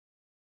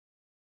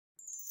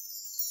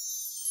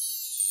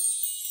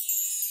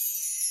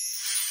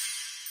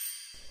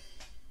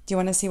Do you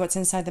want to see what's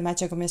inside the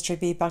Magical Mystery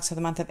Bead Box for the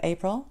month of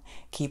April?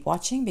 Keep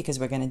watching because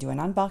we're going to do an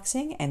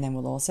unboxing, and then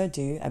we'll also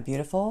do a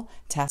beautiful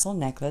tassel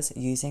necklace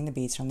using the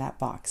beads from that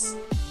box.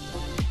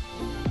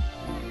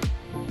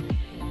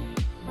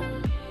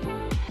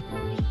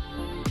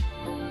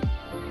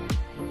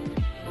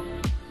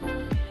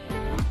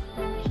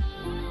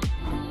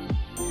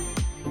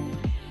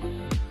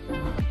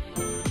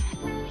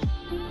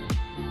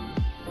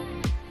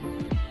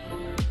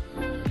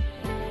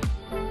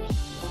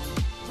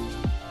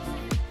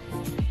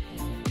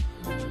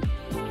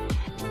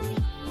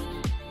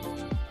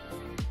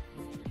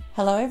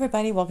 Hello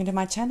everybody, welcome to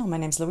my channel. My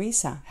name's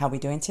Luisa. How are we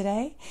doing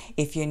today?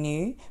 If you're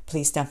new,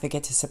 please don't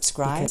forget to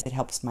subscribe because it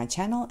helps my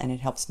channel and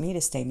it helps me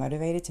to stay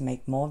motivated to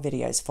make more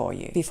videos for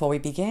you. Before we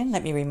begin,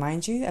 let me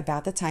remind you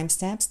about the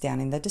timestamps down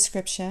in the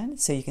description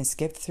so you can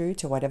skip through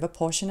to whatever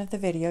portion of the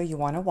video you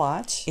want to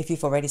watch. If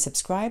you've already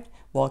subscribed,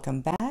 welcome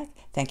back.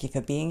 Thank you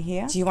for being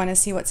here. Do you want to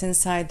see what's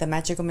inside the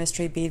Magical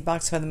Mystery Bead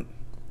Box for the...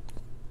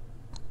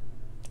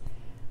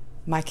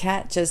 My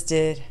cat just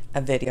did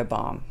a video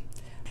bomb.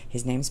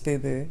 His name's Boo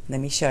Boo.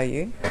 Let me show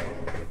you.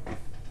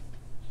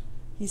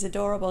 He's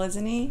adorable,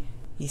 isn't he?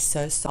 He's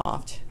so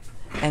soft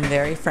and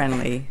very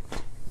friendly.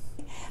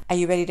 Are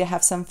you ready to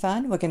have some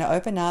fun? We're going to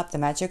open up the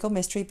Magical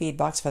Mystery Bead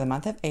Box for the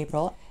month of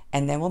April,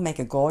 and then we'll make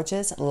a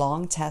gorgeous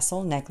long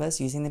tassel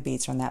necklace using the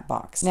beads from that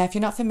box. Now, if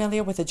you're not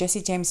familiar with the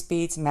Jessie James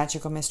Beads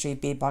Magical Mystery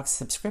Bead Box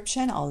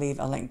subscription, I'll leave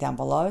a link down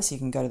below so you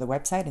can go to the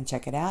website and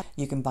check it out.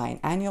 You can buy an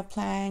annual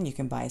plan, you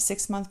can buy a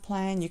 6-month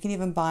plan, you can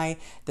even buy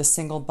the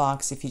single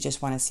box if you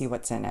just want to see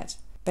what's in it.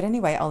 But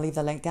anyway, I'll leave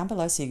the link down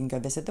below so you can go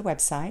visit the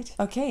website.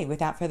 Okay,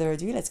 without further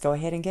ado, let's go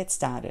ahead and get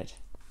started.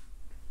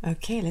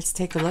 Okay, let's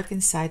take a look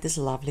inside this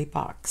lovely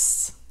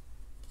box.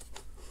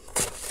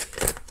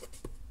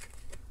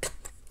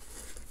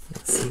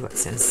 Let's see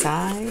what's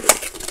inside.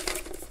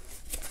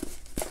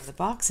 The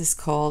box is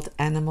called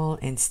Animal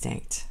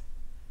Instinct.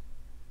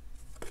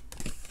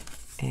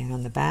 And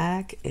on the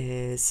back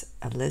is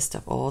a list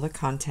of all the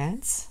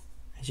contents,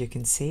 as you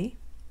can see.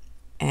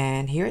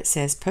 And here it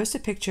says, post a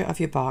picture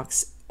of your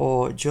box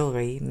or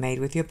jewelry made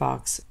with your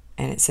box.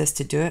 And it says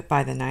to do it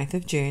by the 9th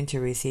of June to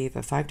receive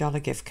a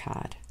 $5 gift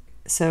card.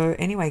 So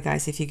anyway,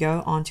 guys, if you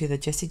go onto the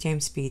Jessie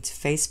James Beads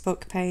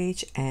Facebook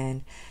page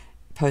and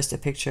post a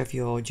picture of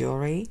your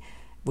jewelry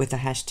with the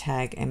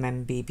hashtag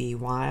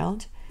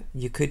MMBBWild,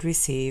 you could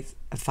receive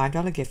a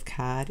 $5 gift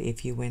card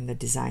if you win the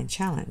design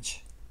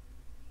challenge.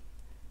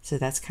 So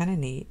that's kind of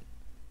neat.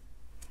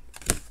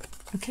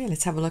 Okay,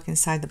 let's have a look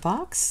inside the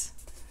box.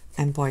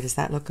 And boy, does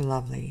that look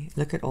lovely.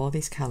 Look at all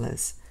these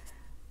colors.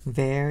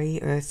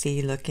 Very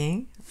earthy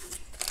looking.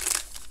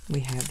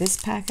 We have this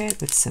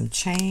packet with some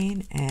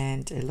chain,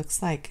 and it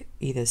looks like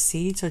either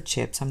seeds or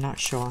chips. I'm not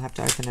sure. I'll have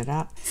to open it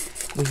up.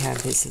 We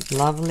have this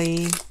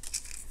lovely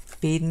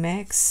bead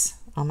mix.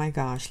 Oh my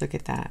gosh, look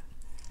at that.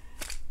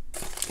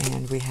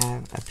 And we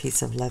have a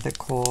piece of leather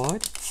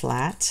cord,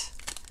 flat.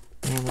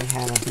 And we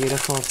have a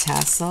beautiful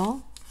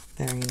tassel.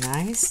 Very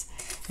nice.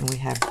 And we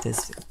have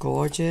this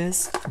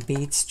gorgeous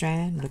bead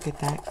strand. Look at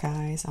that,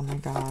 guys. Oh my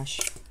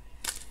gosh.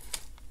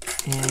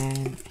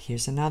 And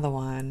here's another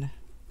one.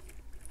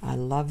 I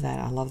love that.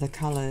 I love the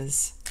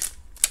colors.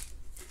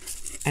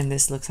 And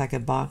this looks like a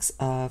box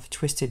of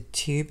twisted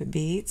tube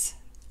beads.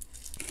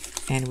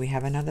 And we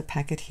have another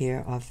packet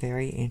here of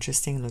very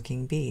interesting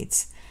looking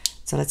beads.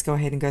 So let's go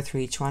ahead and go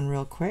through each one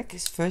real quick.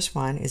 This first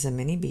one is a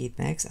mini bead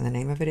mix, and the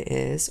name of it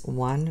is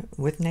One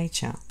with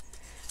Nature.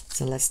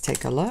 So let's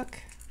take a look.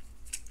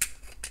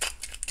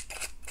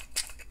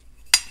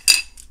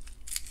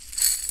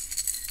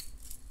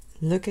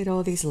 Look at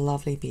all these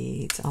lovely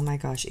beads. Oh my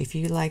gosh, if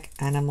you like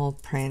animal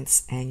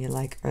prints and you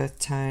like earth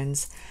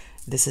tones,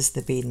 this is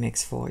the bead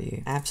mix for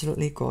you.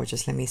 Absolutely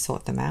gorgeous. Let me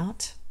sort them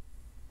out.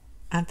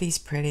 Aren't these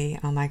pretty?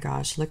 Oh my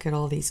gosh, look at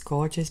all these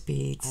gorgeous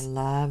beads. I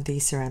love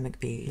these ceramic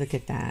beads. Look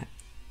at that.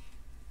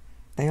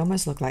 They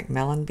almost look like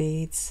melon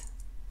beads,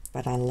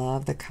 but I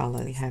love the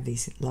color. We have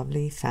these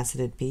lovely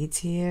faceted beads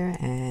here,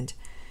 and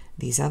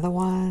these other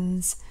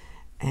ones,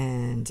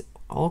 and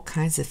all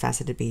kinds of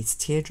faceted beads,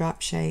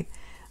 teardrop shape.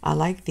 I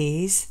like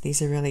these.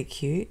 These are really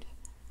cute.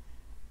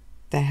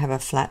 They have a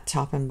flat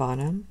top and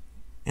bottom,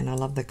 and I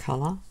love the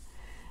color.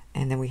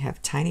 And then we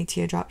have tiny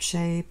teardrop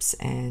shapes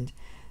and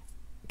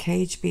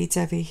cage beads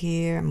over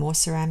here, more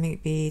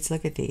ceramic beads.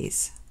 Look at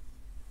these.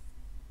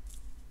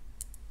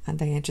 Aren't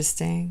they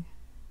interesting?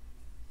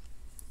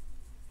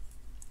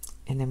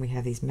 And then we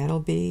have these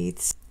metal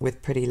beads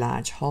with pretty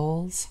large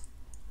holes,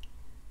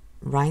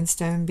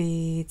 rhinestone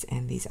beads,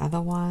 and these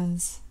other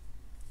ones.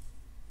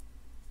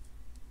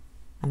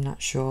 I'm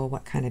not sure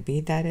what kind of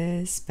bead that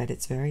is, but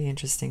it's very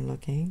interesting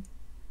looking.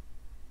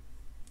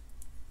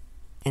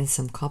 And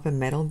some copper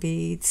metal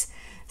beads,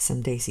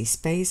 some daisy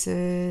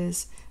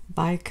spacers,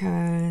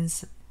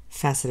 bicones,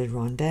 faceted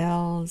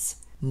rondelles,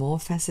 more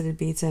faceted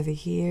beads over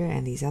here,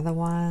 and these other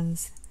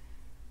ones.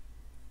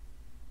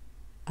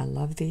 I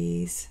love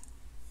these.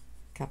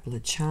 Couple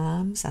of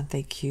charms, aren't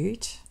they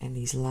cute? And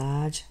these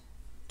large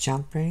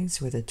jump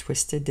rings with a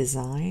twisted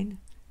design.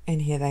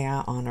 And here they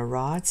are on a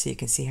rod, so you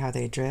can see how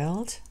they're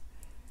drilled.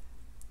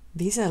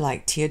 These are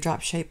like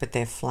teardrop shape, but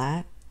they're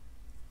flat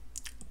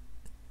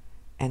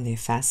and they're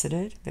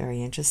faceted.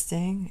 Very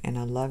interesting. And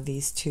I love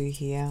these two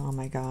here. Oh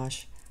my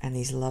gosh. And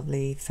these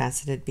lovely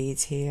faceted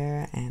beads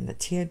here and the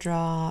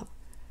teardrop.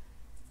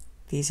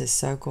 These are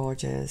so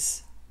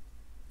gorgeous.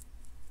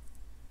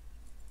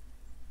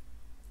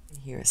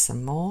 Here are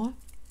some more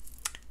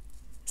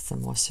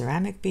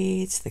ceramic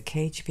beads, the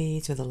cage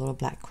beads with a little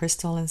black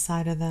crystal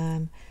inside of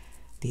them.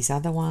 These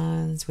other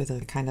ones with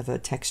a kind of a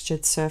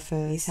textured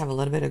surface. These have a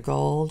little bit of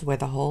gold where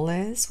the hole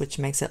is, which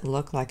makes it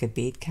look like a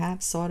bead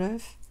cap, sort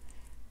of.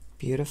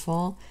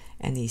 Beautiful.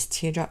 And these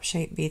teardrop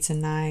shaped beads are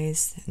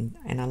nice.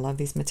 And I love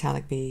these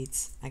metallic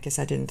beads. I guess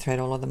I didn't thread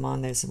all of them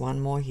on. There's one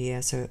more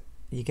here, so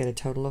you get a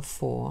total of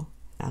 4.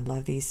 I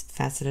love these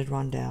faceted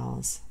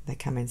rondelles. They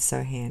come in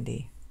so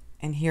handy.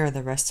 And here are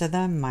the rest of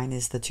them. Mine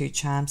is the 2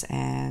 charms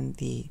and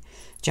the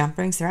jump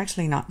rings. They're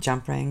actually not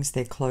jump rings,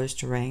 they're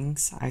closed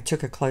rings. I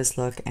took a close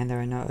look and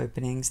there are no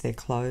openings, they're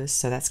closed,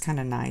 so that's kind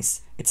of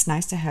nice. It's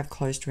nice to have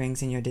closed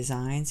rings in your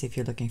designs if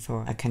you're looking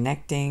for a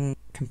connecting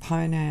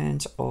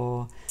component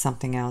or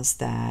something else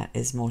that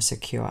is more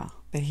secure.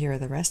 But here are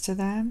the rest of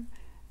them,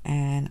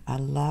 and I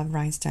love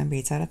rhinestone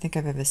beads. I don't think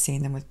I've ever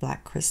seen them with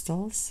black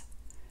crystals.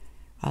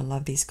 I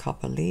love these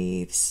copper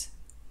leaves.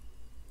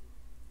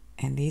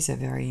 And these are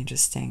very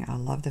interesting. I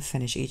love the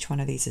finish. Each one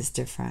of these is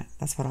different.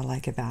 That's what I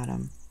like about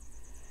them.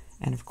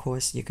 And of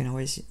course, you can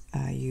always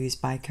use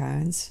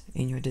bicones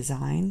in your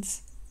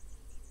designs.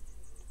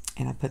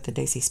 And I put the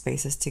daisy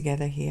spaces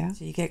together here.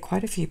 So you get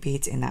quite a few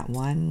beads in that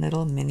one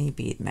little mini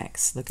bead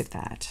mix. Look at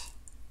that.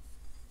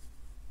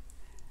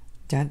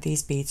 Don't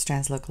these bead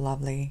strands look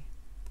lovely?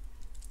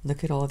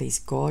 Look at all these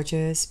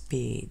gorgeous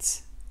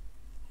beads.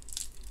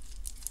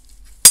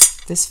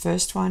 This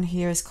first one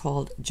here is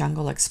called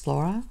Jungle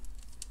Explorer.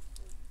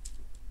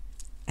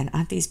 And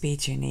aren't these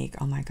beads unique?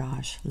 Oh my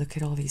gosh, look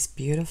at all these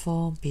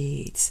beautiful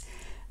beads.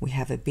 We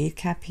have a bead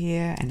cap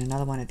here and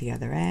another one at the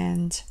other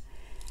end.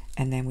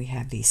 And then we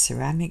have these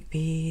ceramic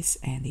beads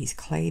and these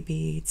clay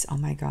beads. Oh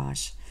my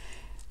gosh.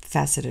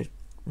 Faceted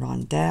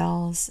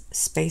rondelles,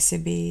 spacer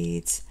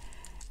beads.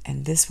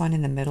 And this one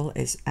in the middle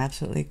is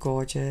absolutely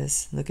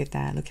gorgeous. Look at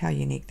that. Look how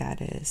unique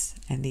that is.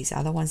 And these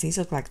other ones, these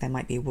look like they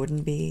might be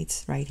wooden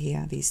beads right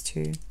here, these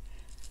two.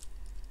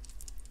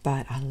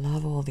 But I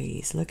love all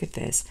these. Look at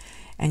this.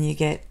 And you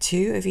get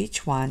 2 of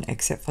each one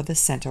except for the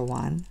center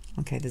one.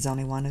 Okay, there's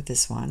only one of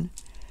this one.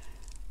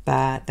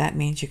 But that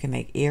means you can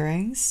make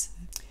earrings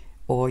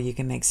or you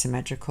can make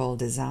symmetrical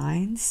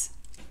designs.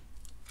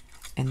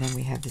 And then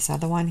we have this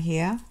other one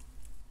here.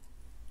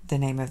 The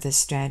name of this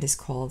strand is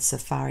called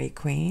Safari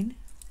Queen.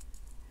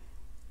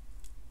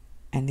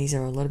 And these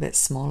are a little bit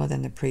smaller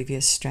than the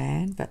previous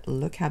strand, but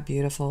look how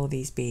beautiful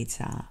these beads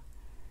are.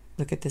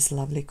 Look at this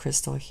lovely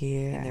crystal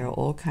here. And there are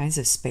all kinds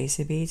of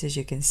spacer beads, as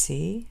you can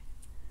see.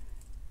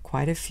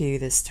 Quite a few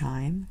this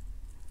time.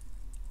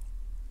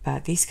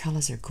 But these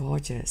colors are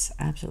gorgeous,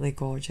 absolutely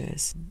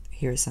gorgeous.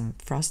 Here are some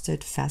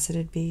frosted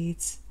faceted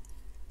beads.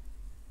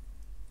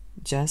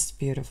 Just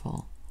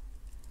beautiful.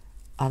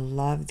 I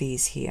love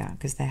these here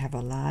because they have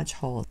a large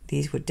hole.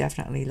 These would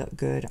definitely look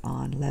good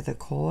on leather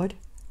cord.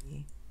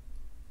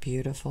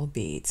 Beautiful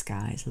beads,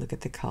 guys. Look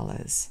at the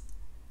colors.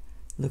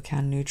 Look how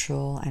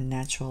neutral and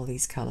natural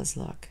these colors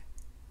look.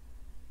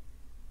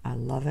 I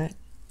love it.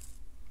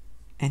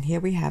 And here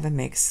we have a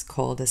mix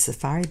called the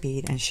Safari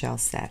Bead and Shell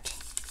Set.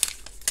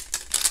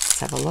 Let's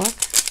have a look.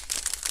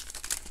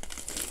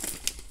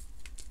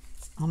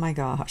 Oh my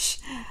gosh,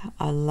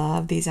 I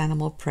love these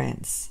animal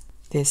prints.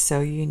 They're so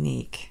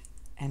unique.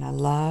 And I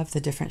love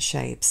the different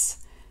shapes.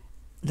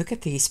 Look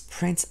at these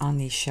prints on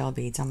these shell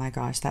beads. Oh my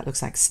gosh, that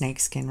looks like snake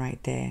skin right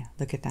there.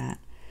 Look at that.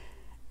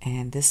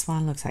 And this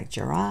one looks like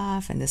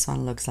giraffe, and this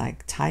one looks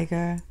like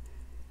tiger.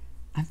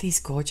 Aren't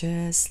these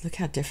gorgeous? Look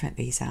how different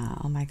these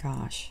are. Oh my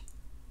gosh.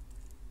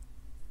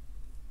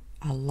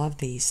 I love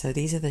these. So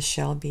these are the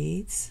shell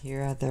beads.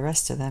 Here are the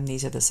rest of them.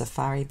 These are the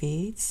safari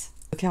beads.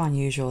 Look how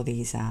unusual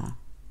these are.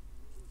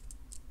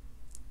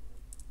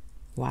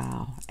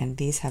 Wow. And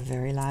these have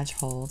very large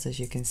holes, as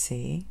you can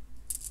see.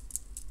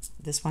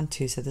 This one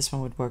too, so this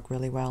one would work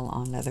really well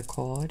on leather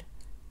cord.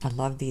 I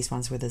love these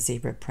ones with a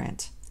zebra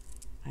print.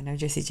 I know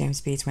Jesse James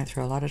Beads went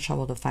through a lot of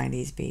trouble to find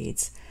these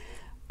beads.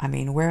 I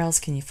mean, where else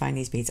can you find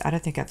these beads? I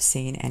don't think I've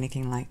seen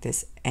anything like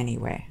this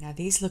anywhere. Now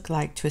these look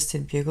like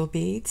twisted bugle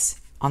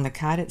beads. On the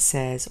card it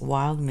says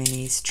Wild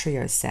Minis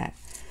Trio Set.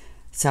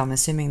 So I'm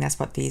assuming that's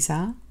what these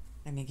are.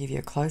 Let me give you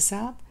a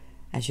close-up.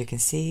 As you can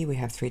see, we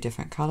have 3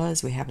 different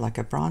colors. We have like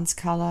a bronze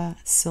color,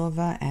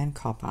 silver, and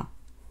copper.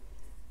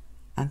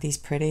 Aren't these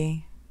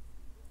pretty?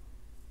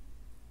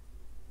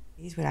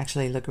 These would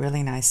actually look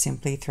really nice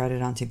simply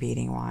threaded onto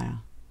beading wire.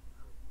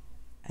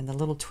 And the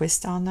little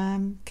twist on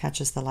them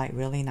catches the light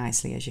really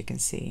nicely, as you can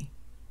see.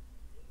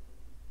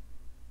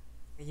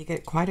 You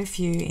get quite a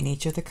few in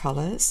each of the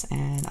colors,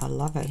 and I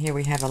love it. Here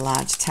we have a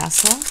large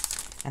tassel,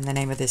 and the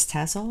name of this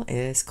tassel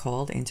is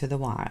called Into the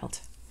Wild.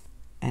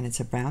 And it's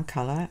a brown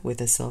color with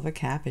a silver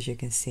cap, as you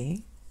can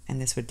see. And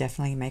this would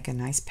definitely make a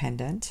nice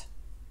pendant.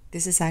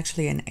 This is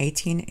actually an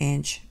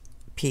 18-inch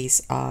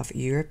piece of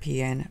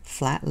European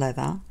flat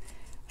leather,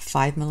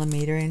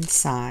 5mm in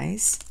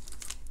size,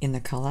 in the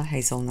color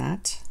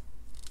hazelnut,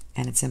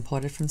 and it's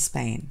imported from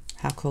Spain.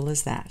 How cool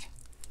is that?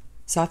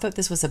 So I thought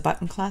this was a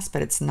button clasp,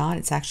 but it's not.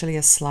 It's actually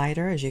a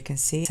slider, as you can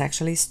see. It's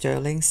actually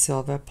sterling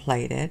silver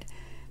plated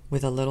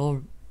with a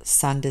little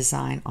sun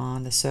design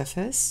on the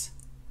surface.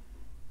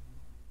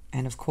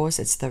 And of course,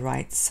 it's the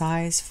right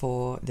size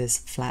for this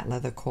flat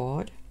leather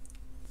cord.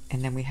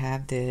 And then we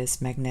have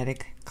this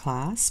magnetic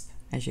clasp,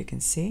 as you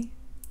can see.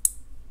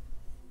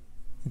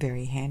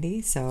 Very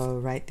handy. So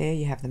right there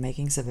you have the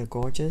makings of a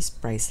gorgeous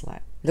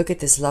bracelet. Look at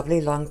this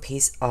lovely long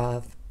piece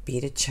of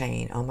beaded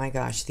chain. Oh my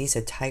gosh, these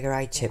are tiger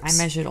eye chips. I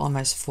measured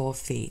almost 4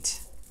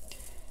 feet,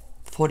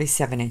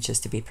 47 inches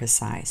to be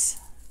precise.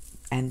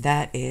 And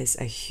that is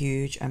a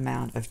huge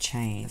amount of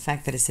chain. The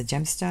fact that it's a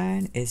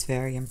gemstone is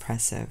very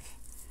impressive.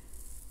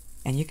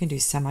 And you can do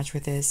so much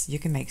with this. You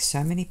can make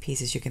so many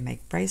pieces. You can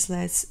make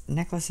bracelets,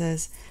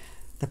 necklaces.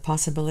 The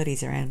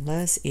possibilities are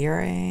endless.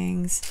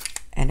 Earrings.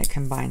 And it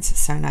combines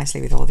so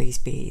nicely with all these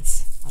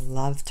beads. I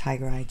love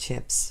tiger eye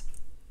chips.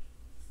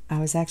 I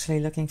was actually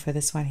looking for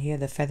this one here,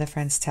 the Feather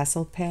Friends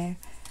tassel pair,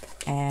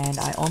 and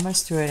I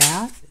almost threw it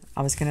out.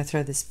 I was going to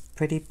throw this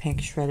pretty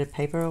pink shredded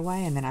paper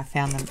away, and then I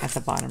found them at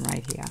the bottom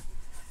right here.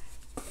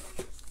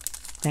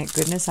 Thank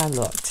goodness I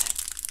looked.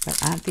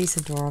 But aren't these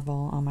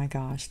adorable? Oh my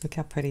gosh, look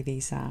how pretty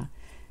these are.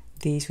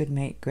 These would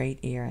make great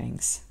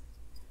earrings.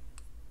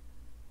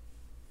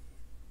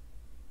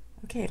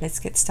 Okay, let's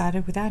get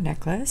started with our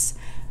necklace.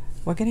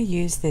 We're going to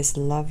use this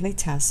lovely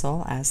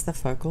tassel as the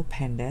focal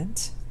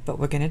pendant, but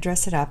we're going to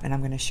dress it up, and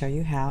I'm going to show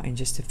you how in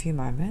just a few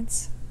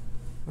moments.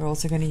 We're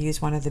also going to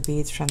use one of the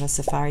beads from the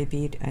Safari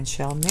Bead and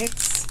Shell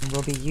Mix. And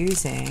we'll be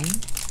using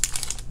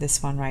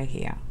this one right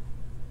here.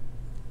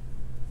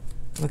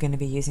 We're going to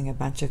be using a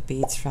bunch of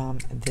beads from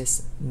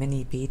this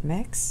mini bead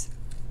mix.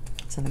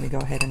 So let me go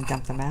ahead and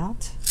dump them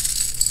out.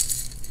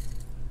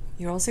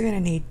 You're also going to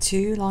need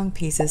 2 long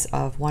pieces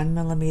of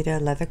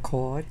 1mm leather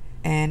cord.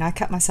 And I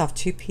cut myself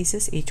 2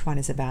 pieces. Each one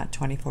is about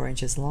 24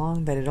 inches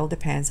long, but it all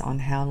depends on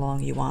how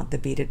long you want the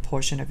beaded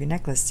portion of your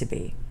necklace to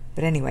be.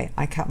 But anyway,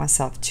 I cut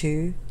myself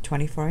 2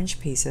 24-inch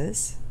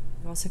pieces.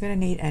 You're also going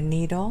to need a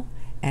needle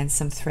and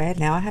some thread.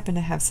 Now I happen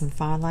to have some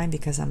file line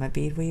because I'm a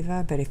bead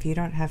weaver, but if you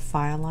don't have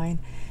file line,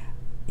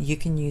 you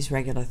can use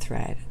regular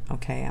thread.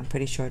 Okay, I'm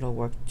pretty sure it'll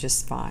work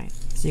just fine.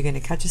 So you're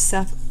going to cut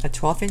yourself a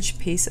 12-inch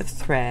piece of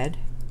thread.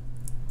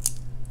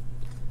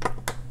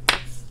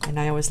 And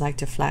I always like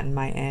to flatten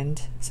my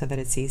end so that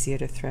it's easier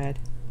to thread.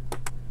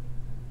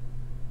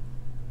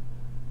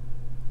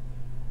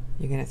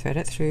 You're going to thread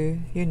it through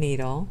your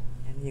needle,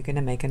 and you're going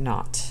to make a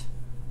knot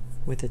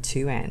with the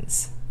 2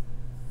 ends.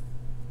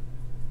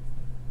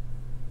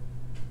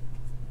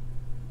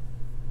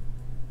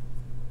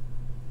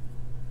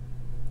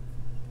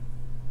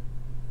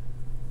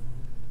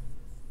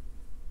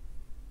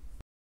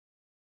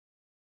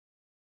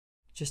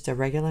 Just a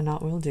regular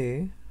knot will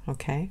do,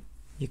 okay?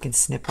 You can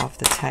snip off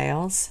the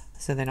tails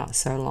so they're not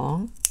so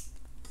long.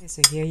 Okay,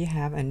 so here you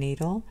have a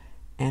needle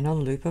and a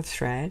loop of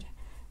thread.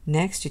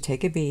 Next, you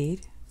take a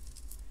bead,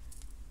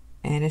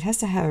 and it has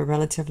to have a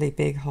relatively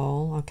big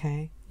hole,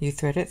 okay? You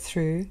thread it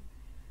through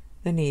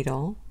the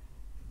needle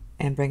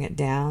and bring it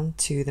down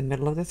to the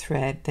middle of the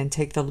thread, then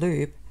take the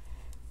loop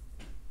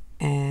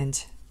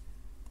and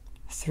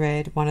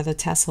thread one of the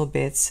tassel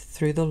bits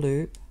through the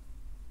loop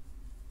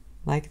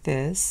like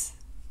this.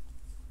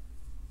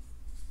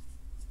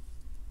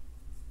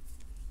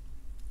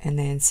 And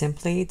then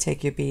simply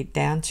take your bead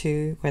down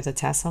to where the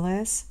tassel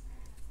is,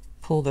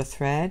 pull the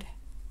thread,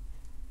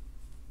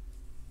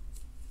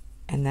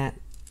 and that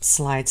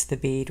slides the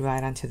bead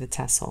right onto the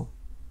tassel.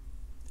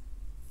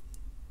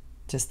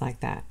 Just like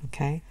that,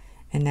 okay?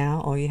 And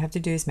now all you have to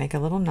do is make a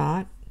little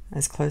knot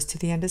as close to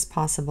the end as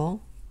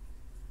possible.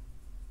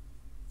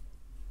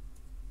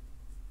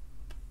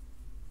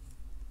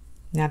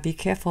 Now be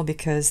careful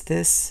because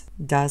this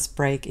does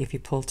break if you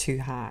pull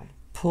too hard.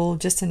 Pull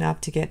just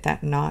enough to get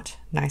that knot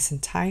nice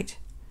and tight,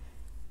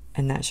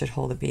 and that should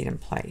hold the bead in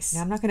place.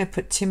 Now I'm not going to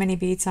put too many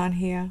beads on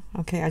here,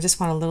 okay? I just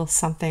want a little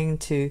something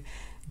to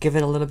give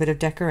it a little bit of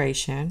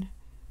decoration.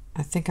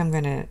 I think I'm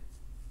going to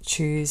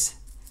choose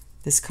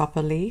this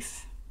copper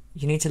leaf.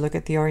 You need to look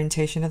at the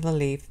orientation of the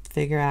leaf,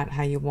 figure out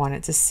how you want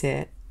it to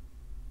sit,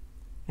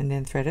 and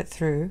then thread it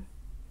through.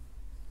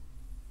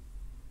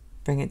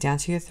 Bring it down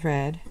to your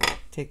thread.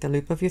 Take the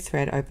loop of your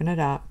thread, open it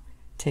up,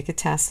 take a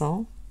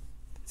tassel,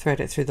 thread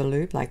it through the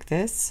loop like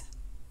this,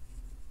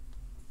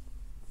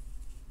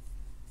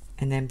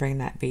 and then bring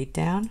that bead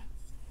down,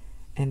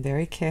 and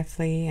very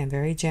carefully and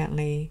very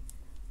gently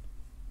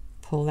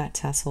pull that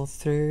tassel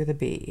through the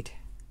bead.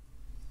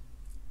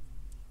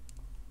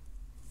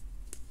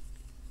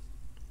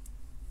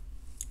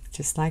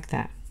 Just like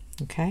that,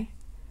 okay?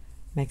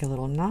 Make a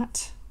little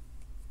knot.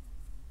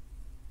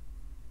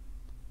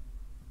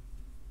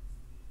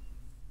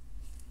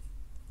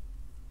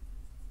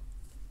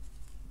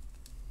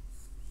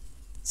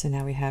 So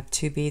now we have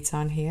 2 beads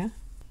on here.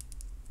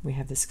 We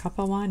have this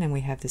copper one and we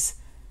have this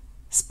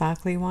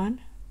sparkly one.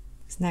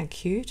 Isn't that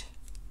cute?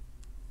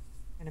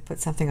 I'm going to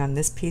put something on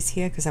this piece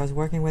here because I was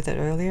working with it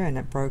earlier and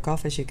it broke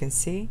off, as you can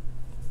see.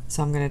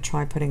 So I'm going to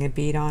try putting a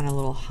bead on a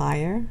little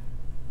higher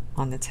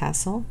on the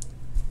tassel.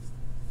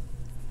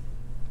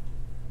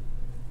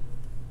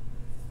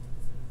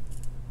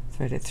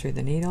 Thread it through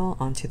the needle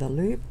onto the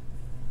loop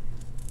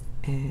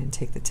and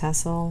take the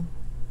tassel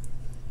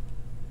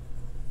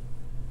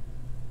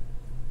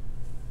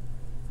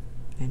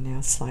and now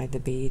slide the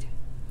bead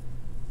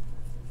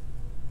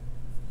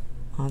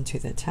onto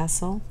the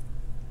tassel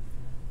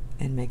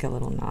and make a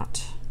little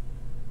knot.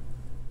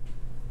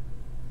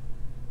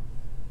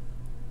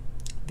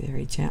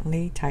 Very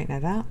gently tighten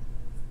it up.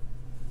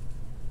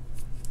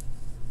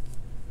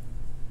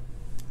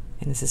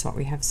 And this is what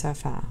we have so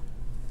far.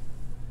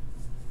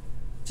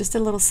 Just a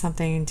little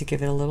something to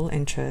give it a little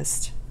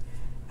interest.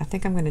 I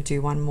think I'm going to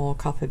do one more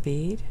copper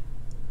bead.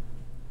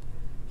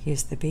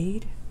 Here's the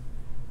bead.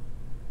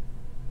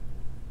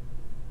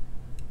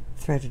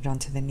 Thread it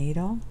onto the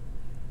needle.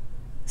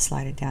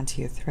 Slide it down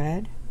to your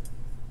thread.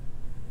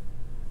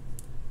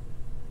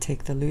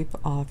 Take the loop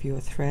of your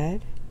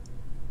thread,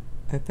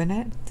 open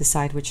it,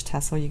 decide which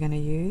tassel you're going to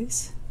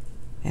use,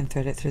 and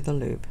thread it through the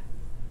loop.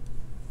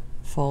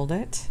 Fold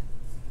it,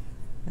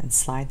 and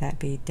slide that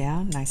bead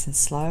down nice and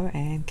slow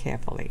and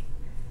carefully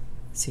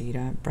so you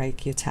don't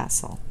break your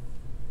tassel.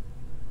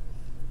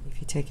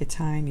 If you take your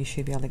time, you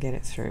should be able to get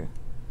it through.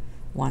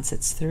 Once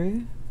it's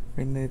through,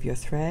 remove your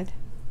thread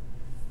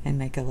and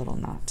make a little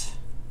knot.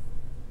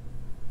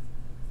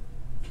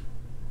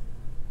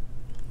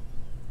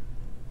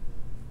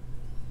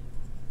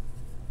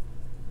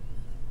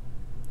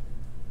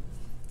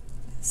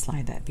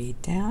 Slide that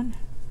bead down,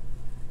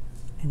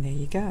 and there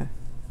you go.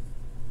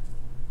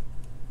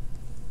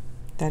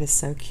 That is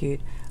so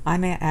cute. I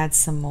may add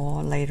some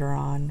more later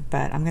on,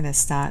 but I'm going to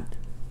start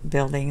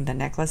building the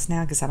necklace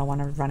now because I don't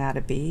want to run out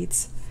of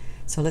beads.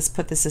 So let's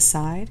put this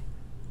aside.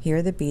 Here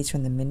are the beads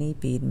from the mini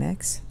bead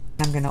mix.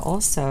 I'm going to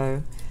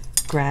also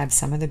grab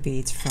some of the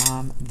beads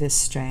from this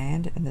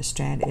strand, and the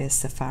strand is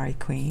Safari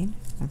Queen.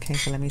 Okay,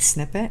 so let me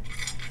snip it.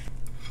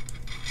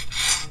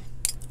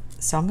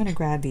 So I'm going to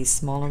grab these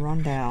smaller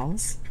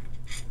rondelles,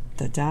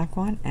 the dark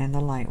one and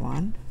the light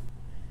one,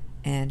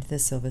 and the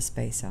silver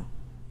spacer.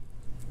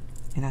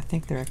 And I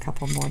think there are a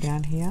couple more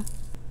down here.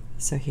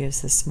 So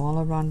here's the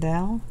smaller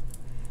rondelle,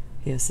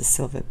 here's the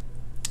silver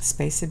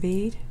spacer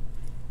bead,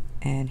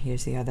 and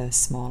here's the other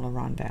smaller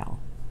rondelle.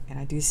 And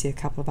I do see a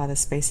couple of other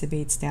spacer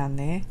beads down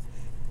there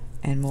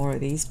and more of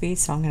these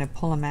beads, so I'm going to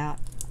pull them out.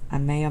 I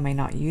may or may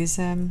not use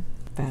them,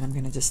 but I'm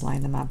going to just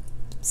line them up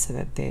so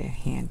that they're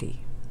handy.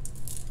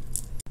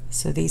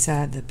 So these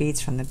are the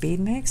beads from the bead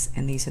mix,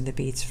 and these are the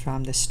beads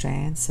from the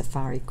strand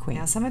Safari Queen.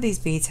 Now some of these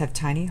beads have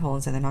tiny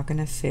holes and they're not going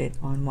to fit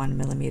on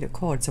 1mm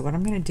cord. So what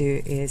I'm going to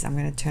do is I'm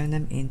going to turn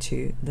them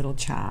into little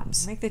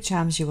charms. To make the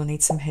charms, you will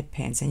need some head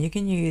pins, and you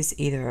can use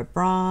either a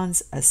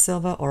bronze, a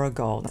silver, or a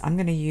gold. I'm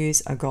going to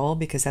use a gold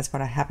because that's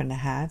what I happen to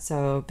have.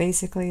 So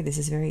basically this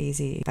is very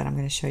easy, but I'm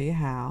going to show you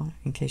how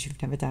in case you've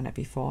never done it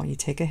before. You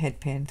take a head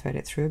pin, thread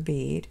it through a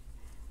bead,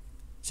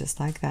 just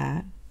like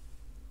that.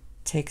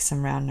 Take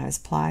some round nose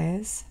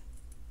pliers,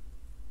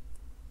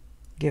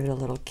 give it a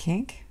little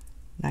kink,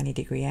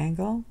 90-degree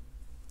angle,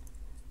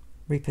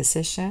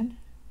 reposition,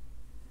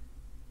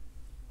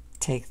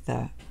 take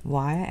the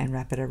wire and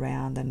wrap it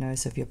around the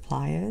nose of your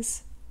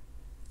pliers,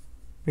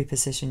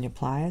 reposition your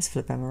pliers,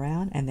 flip them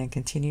around, and then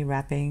continue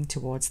wrapping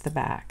towards the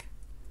back,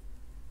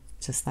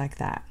 just like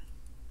that.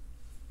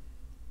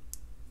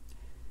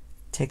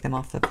 Take them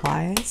off the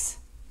pliers,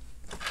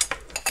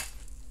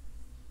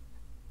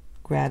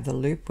 grab the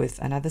loop with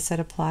another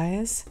set of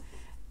pliers,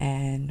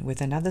 and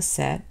with another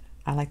set,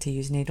 I like to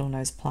use needle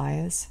nose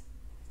pliers,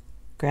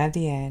 grab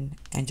the end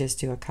and just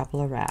do a couple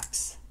of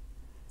wraps.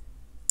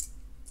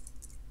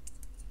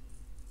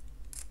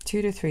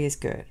 2 to 3 is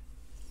good.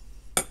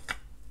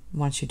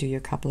 Once you do your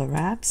couple of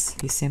wraps,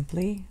 you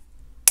simply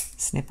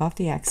snip off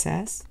the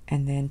excess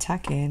and then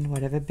tuck in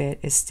whatever bit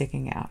is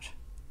sticking out.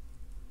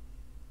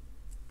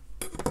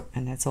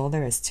 And that's all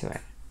there is to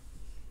it.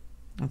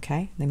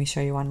 Okay, let me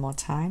show you one more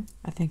time.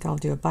 I think I'll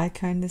do a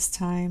bicone this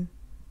time.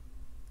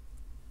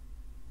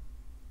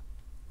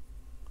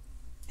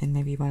 And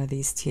maybe one of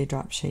these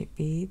teardrop shaped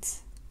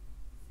beads.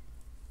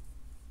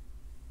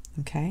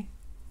 Okay.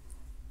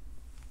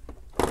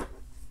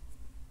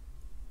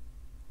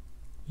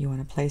 You want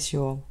to place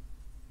your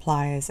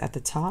pliers at the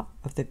top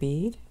of the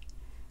bead.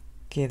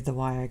 Give the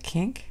wire a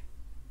kink.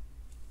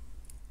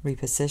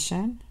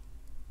 Reposition.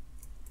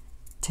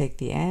 Take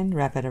the end,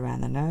 wrap it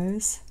around the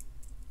nose.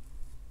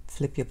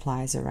 Flip your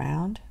pliers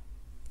around.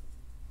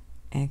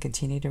 And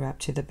continue to wrap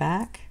to the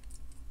back.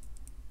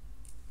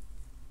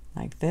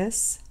 Like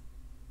this.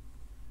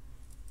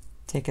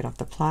 Take it off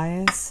the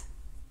pliers,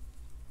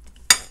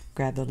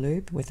 grab the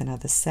loop with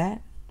another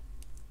set,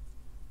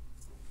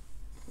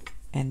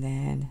 and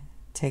then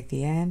take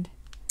the end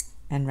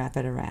and wrap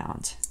it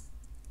around.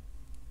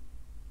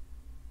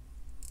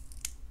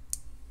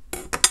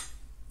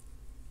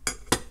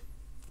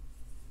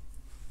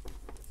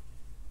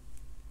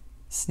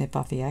 Snip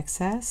off the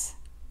excess,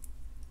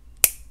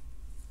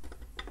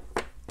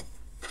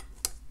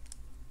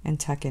 and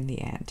tuck in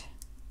the end.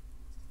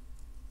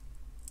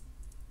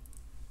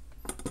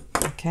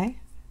 Okay,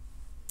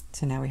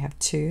 so now we have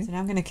 2. So now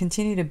I'm going to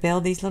continue to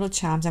build these little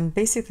charms. I'm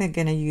basically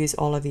going to use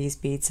all of these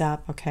beads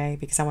up, okay,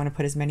 because I want to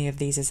put as many of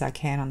these as I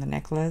can on the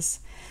necklace.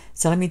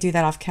 So let me do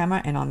that off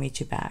camera and I'll meet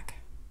you back.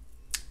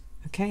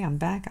 Okay, I'm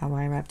back. I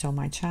wire wrapped all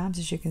my charms,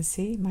 as you can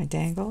see, my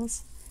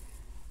dangles,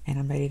 and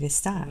I'm ready to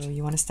start. So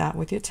you want to start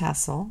with your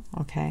tassel,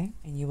 okay,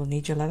 and you will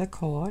need your leather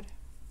cord.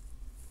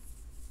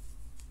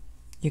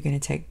 You're going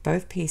to take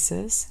both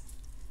pieces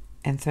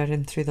and thread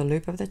them through the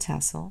loop of the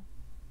tassel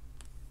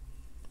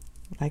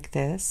like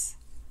this.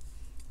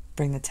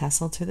 Bring the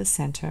tassel to the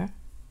center.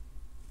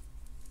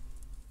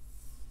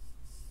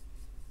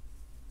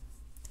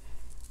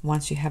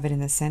 Once you have it in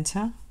the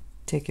center,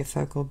 take your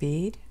focal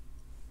bead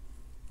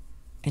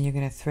and you're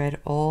going to thread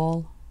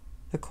all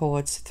the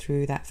cords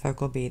through that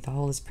focal bead. The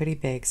hole is pretty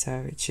big,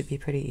 so it should be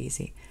pretty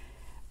easy.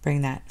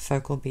 Bring that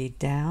focal bead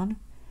down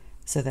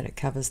so that it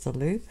covers the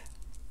loop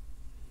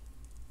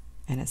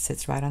and it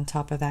sits right on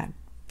top of that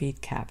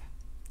bead cap,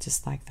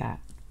 just like that.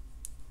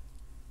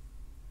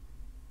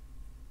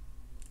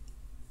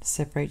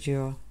 Separate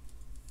your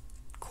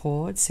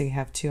cords so you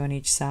have 2 on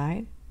each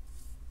side,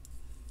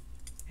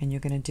 and you're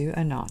going to do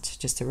a knot,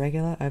 just a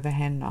regular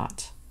overhand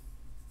knot.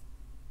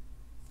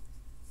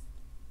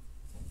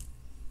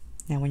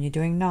 Now when you're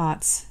doing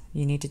knots,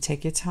 you need to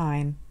take your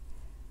time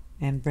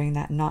and bring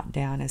that knot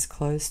down as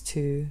close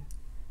to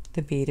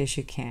the bead as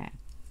you can.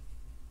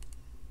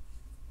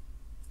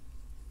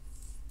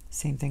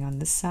 Same thing on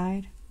this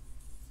side.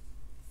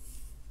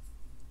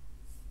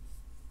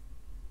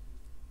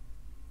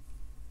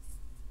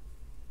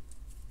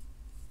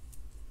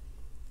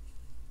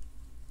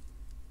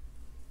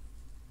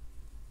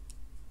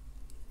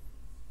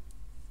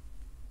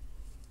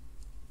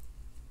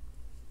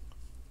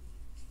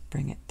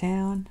 Bring it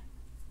down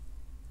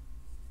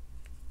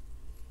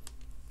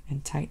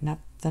and tighten up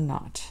the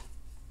knot.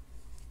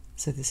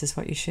 So this is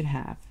what you should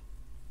have.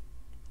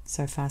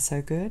 So far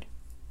so good.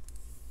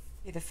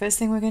 The first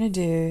thing we're going to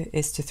do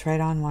is to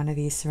thread on one of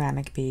these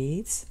ceramic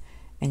beads,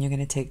 and you're going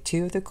to take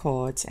 2 of the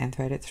cords and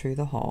thread it through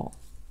the hole.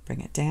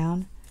 Bring it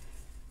down.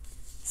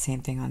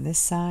 Same thing on this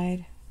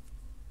side.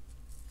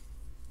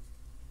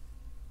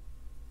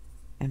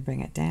 And bring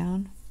it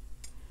down.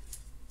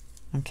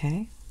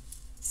 Okay,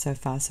 so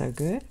far so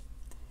good.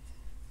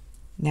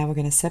 Now we're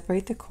going to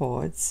separate the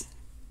cords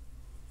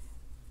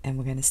and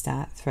we're going to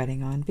start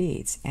threading on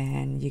beads,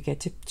 and you get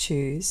to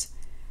choose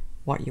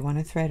what you want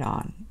to thread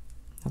on.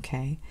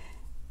 Okay,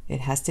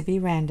 it has to be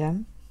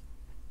random,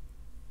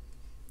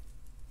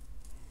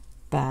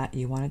 but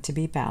you want it to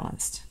be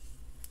balanced.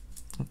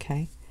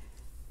 Okay,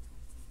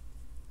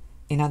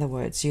 in other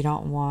words, you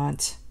don't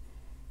want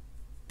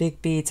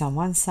big beads on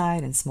one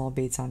side and small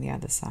beads on the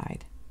other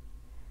side.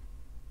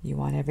 You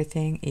want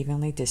everything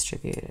evenly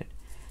distributed.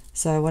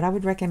 So what I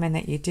would recommend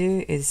that you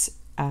do is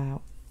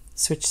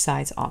switch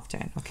sides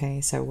often.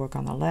 Okay, so work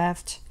on the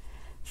left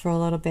for a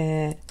little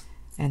bit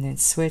and then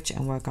switch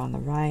and work on the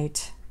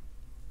right.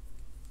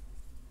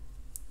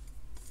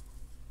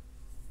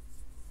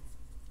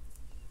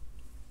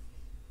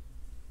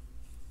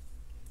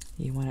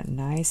 You want it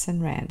nice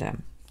and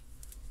random.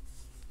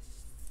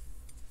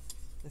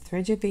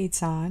 Thread your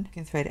beads on. You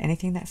can thread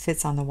anything that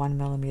fits on the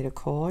 1mm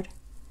cord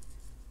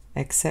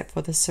except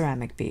for the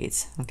ceramic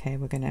beads. Okay,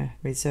 we're going to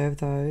reserve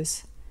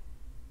those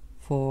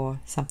for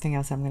something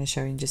else I'm going to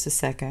show you in just a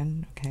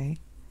second. Okay,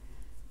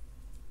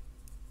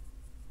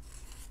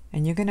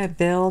 and you're going to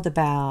build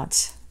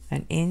about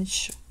 1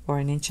 inch or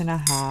 1.5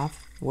 inches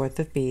worth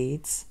of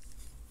beads.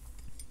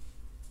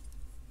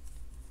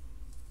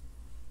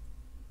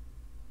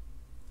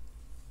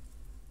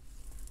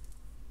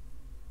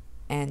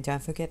 And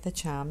don't forget the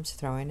charms.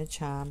 Throw in a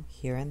charm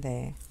here and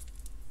there.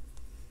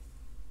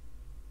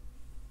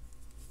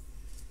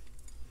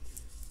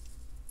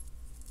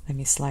 Let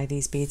me slide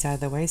these beads out of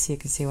the way so you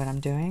can see what I'm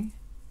doing.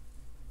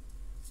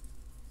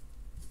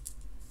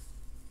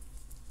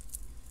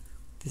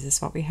 This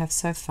is what we have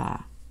so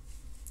far.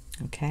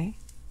 Okay,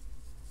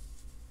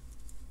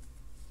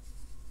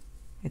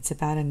 it's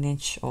about 1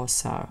 inch or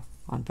so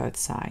on both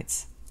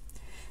sides.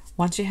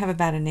 Once you have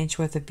about 1 inch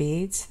worth of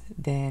beads,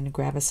 then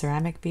grab a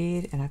ceramic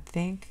bead, and I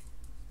think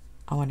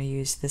I want to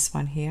use this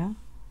one here,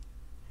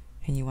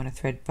 and you want to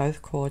thread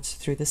both cords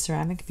through the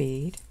ceramic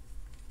bead.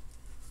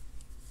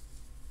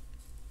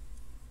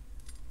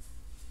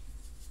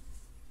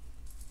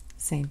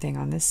 Same thing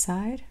on this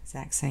side,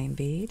 exact same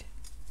bead.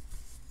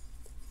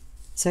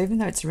 So even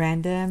though it's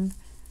random,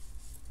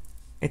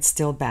 it's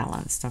still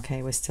balanced.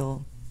 Okay, we're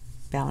still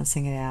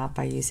balancing it out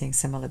by using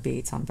similar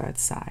beads on both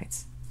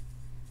sides.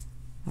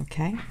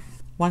 Okay,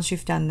 once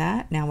you've done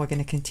that, now we're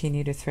going to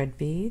continue to thread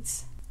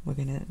beads. We're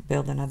going to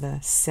build another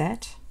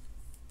set.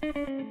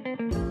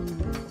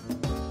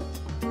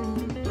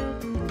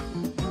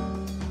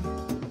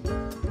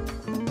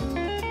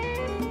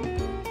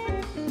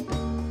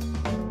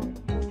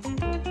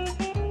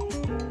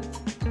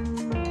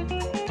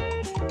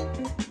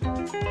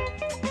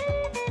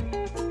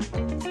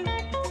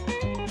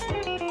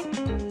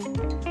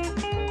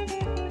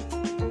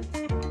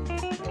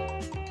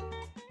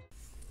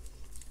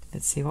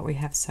 see what we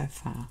have so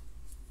far.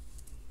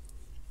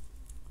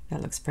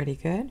 That looks pretty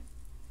good.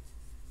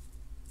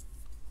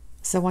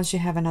 So once you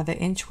have another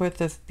inch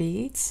worth of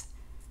beads,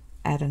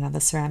 add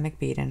another ceramic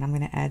bead, and I'm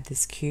going to add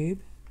this cube.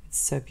 It's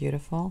so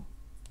beautiful.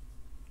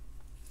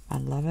 I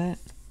love it.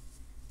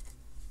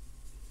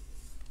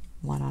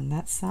 One on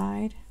that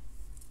side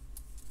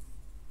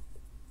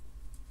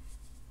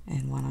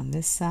and one on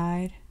this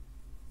side.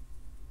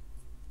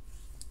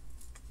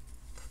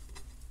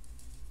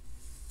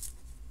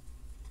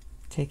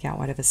 Take out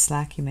whatever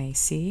slack you may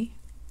see.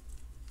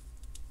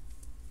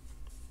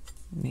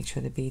 Make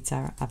sure the beads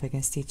are up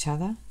against each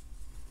other,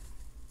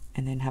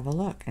 and then have a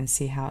look and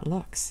see how it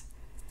looks.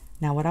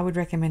 Now what I would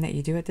recommend that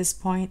you do at this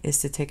point is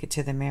to take it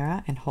to the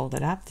mirror and hold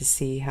it up to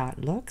see how it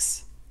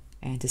looks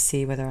and to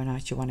see whether or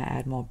not you want to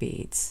add more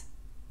beads.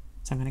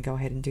 So I'm going to go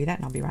ahead and do that,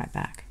 and I'll be right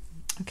back.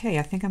 Okay,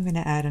 I think I'm going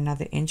to add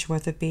another inch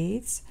worth of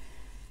beads.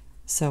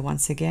 So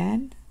once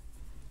again,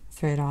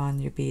 thread on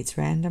your beads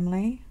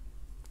randomly.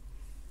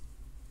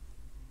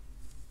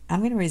 I'm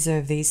going to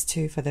reserve these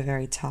two for the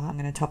very top. I'm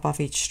going to top off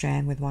each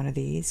strand with one of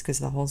these because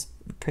the hole's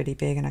pretty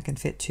big and I can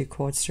fit 2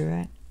 cords through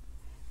it.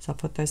 So I'll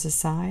put those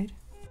aside.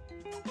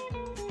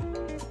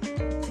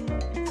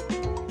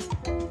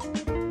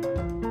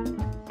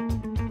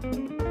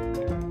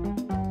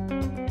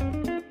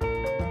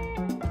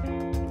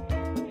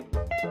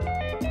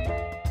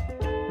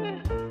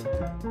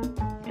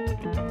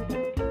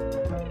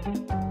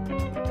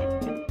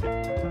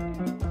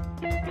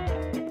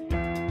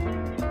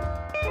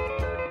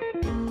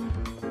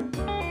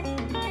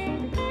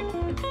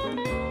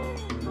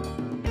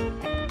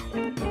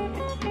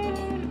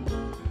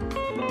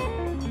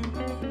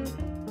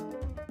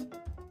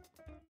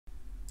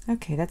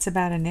 Okay, that's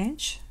about an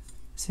inch.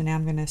 So now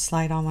I'm going to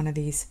slide on one of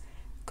these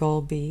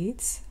gold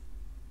beads,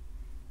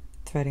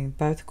 threading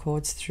both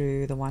cords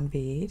through the one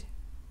bead.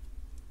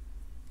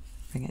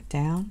 Bring it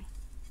down.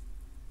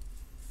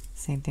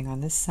 Same thing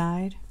on this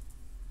side.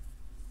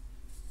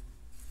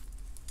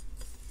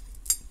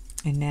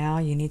 And now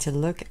you need to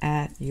look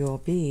at your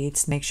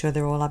beads, make sure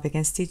they're all up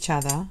against each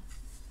other.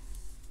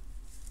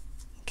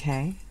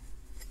 Okay.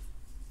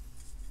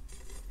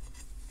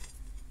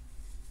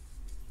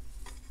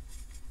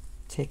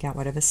 Take out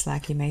whatever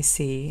slack you may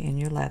see in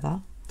your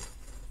leather.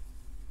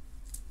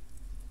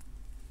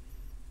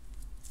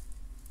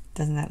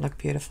 Doesn't that look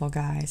beautiful,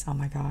 guys? Oh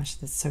my gosh,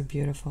 that's so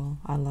beautiful.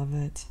 I love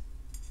it.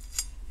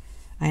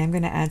 I am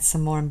going to add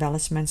some more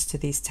embellishments to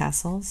these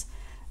tassels,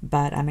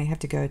 but I may have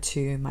to go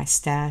to my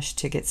stash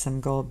to get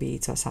some gold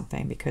beads or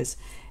something because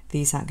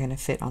these aren't going to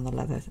fit on the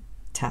leather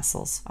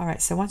tassels. All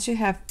right, so once you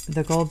have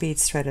the gold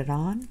beads threaded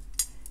on,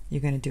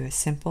 you're going to do a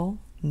simple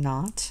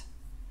knot.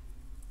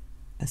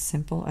 A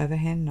simple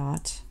overhand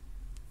knot.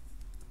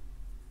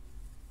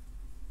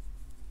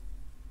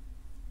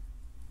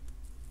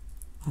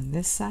 On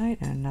this side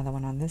and another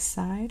one on this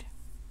side.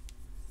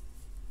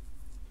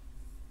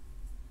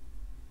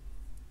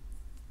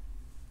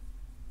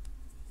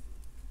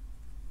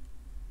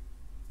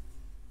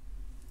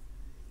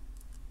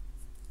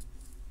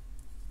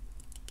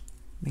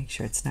 Make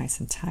sure it's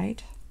nice and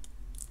tight.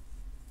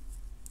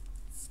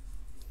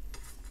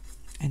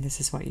 And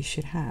this is what you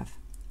should have.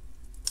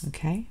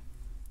 Okay?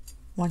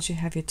 Once you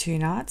have your 2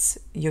 knots,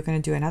 you're going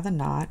to do another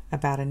knot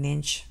about an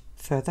inch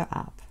further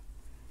up.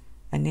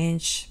 An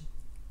inch,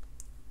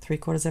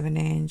 3/4 of an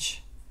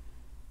inch,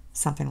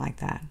 something like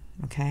that,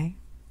 okay?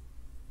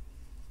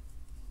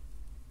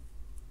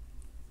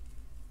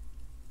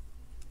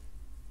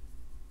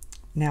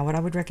 Now what I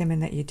would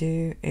recommend that you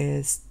do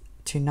is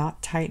to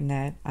not tighten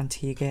it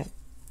until you get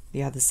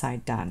the other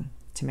side done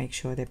to make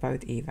sure they're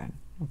both even,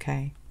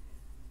 okay?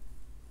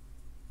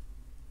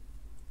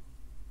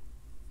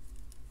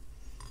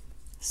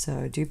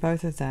 So do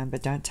both of them,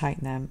 but don't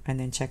tighten them, and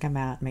then check them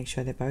out, make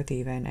sure they're both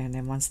even, and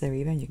then once they're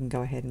even, you can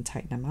go ahead and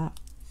tighten them up.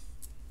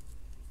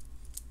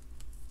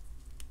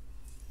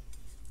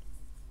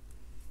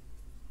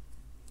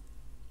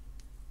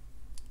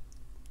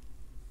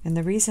 And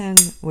the reason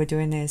we're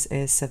doing this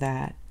is so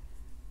that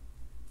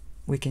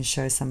we can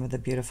show some of the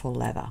beautiful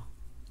leather.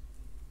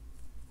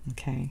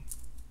 Okay.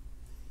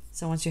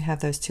 So once you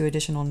have those 2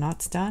 additional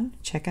knots done,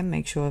 check them,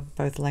 make sure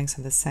both lengths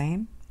are the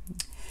same.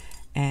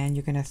 And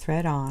you're going to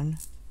thread on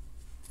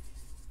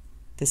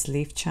this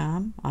leaf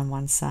charm on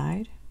one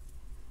side,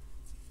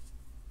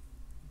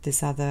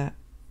 this other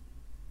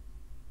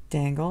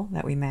dangle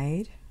that we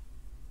made,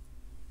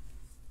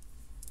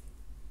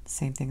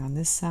 same thing on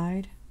this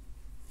side,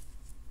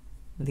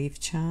 leaf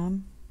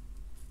charm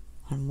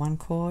on one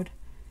cord,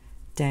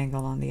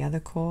 dangle on the other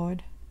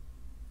cord,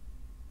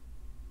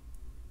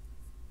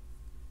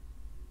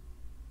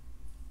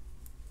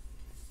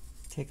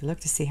 take a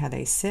look to see how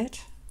they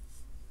sit.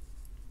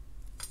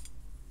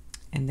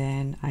 And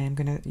then I am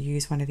going to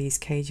use one of these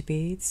cage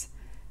beads.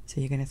 So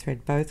you're going to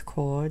thread both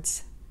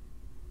cords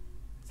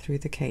through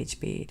the cage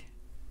bead.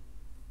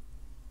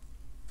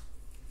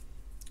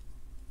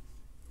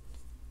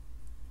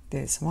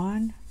 There's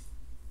one.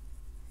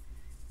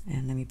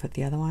 And let me put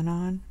the other one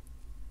on.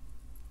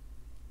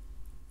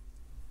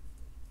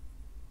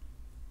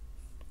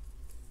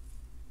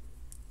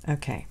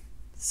 Okay,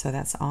 so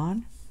that's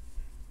on.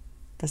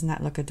 Doesn't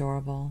that look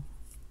adorable?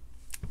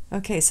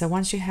 Okay, so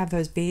once you have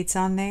those beads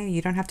on there,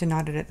 you don't have to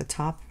knot it at the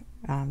top.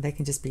 They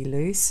can just be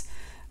loose.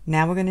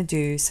 Now we're going to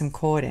do some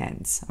cord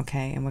ends,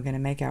 okay? And we're going to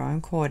make our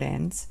own cord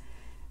ends.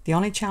 The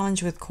only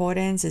challenge with cord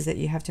ends is that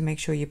you have to make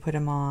sure you put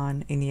them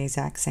on in the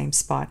exact same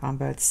spot on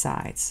both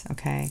sides,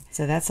 okay?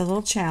 So that's a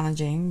little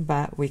challenging,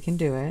 but we can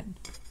do it.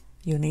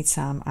 You'll need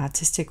some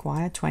artistic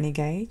wire, 20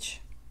 gauge.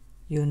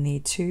 You'll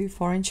need 2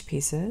 4-inch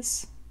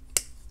pieces.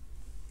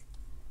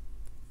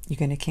 You're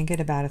going to kink it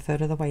about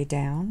 1/3 of the way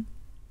down,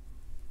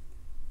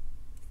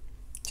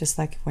 just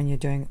like when you're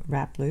doing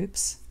wrap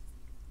loops,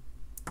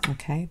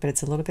 okay? But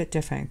it's a little bit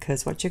different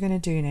because what you're going to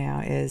do now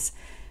is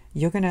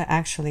you're going to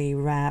actually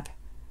wrap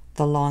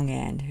the long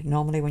end.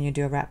 Normally when you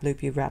do a wrap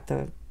loop, you wrap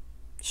the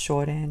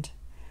short end.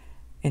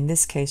 In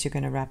this case, you're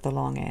going to wrap the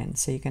long end.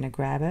 So you're going to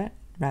grab it,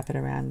 wrap it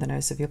around the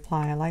nose of your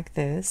plier like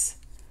this,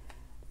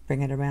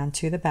 bring it around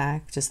to the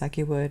back, just like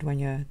you would when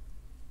you're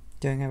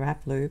doing a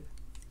wrap loop.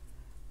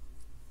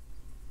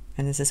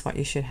 And this is what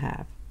you should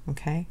have,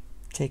 okay?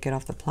 Take it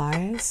off the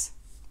pliers,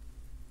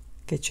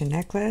 get your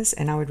necklace,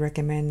 and I would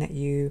recommend that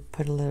you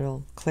put a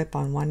little clip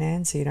on one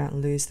end so you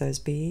don't lose those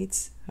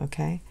beads,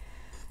 okay?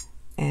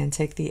 And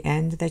take the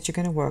end that you're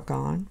going to work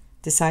on.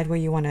 Decide where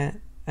you want to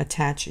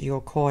attach your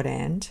cord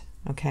end,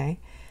 okay?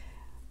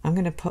 I'm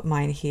going to put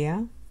mine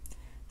here,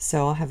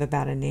 so I'll have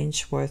about 1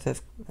 inch worth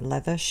of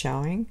leather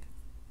showing.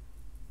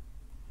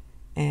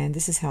 And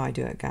this is how I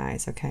do it,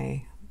 guys,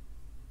 okay?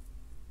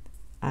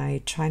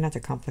 I try not to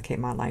complicate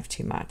my life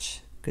too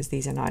much because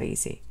these are not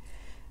easy.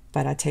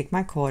 But I take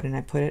my cord and I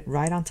put it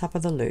right on top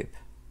of the loop,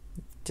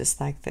 just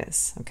like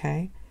this,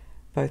 okay?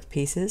 Both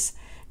pieces.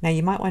 Now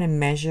you might want to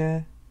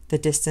measure the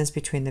distance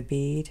between the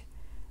bead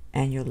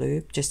and your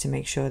loop just to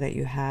make sure that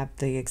you have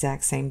the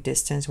exact same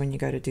distance when you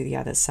go to do the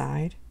other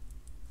side.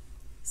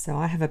 So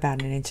I have about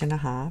 1.5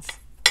 inches,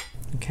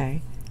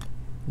 okay?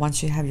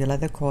 Once you have your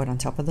leather cord on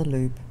top of the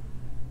loop,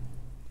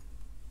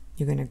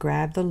 you're going to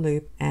grab the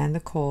loop and the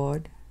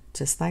cord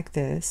just like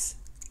this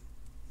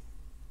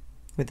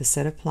with a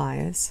set of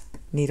pliers,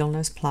 needle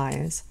nose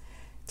pliers.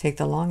 Take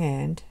the long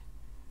end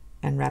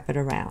and wrap it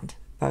around,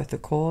 both the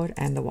cord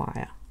and the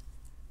wire.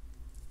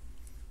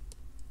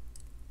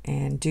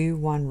 And do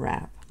 1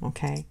 wrap,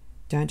 okay?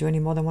 Don't do any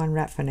more than 1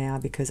 wrap for now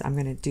because I'm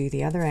going to do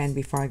the other end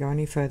before I go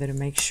any further to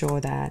make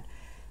sure that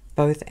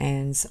both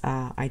ends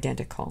are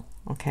identical,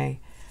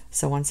 okay?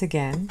 So once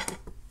again,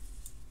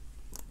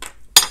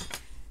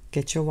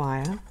 get your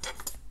wire,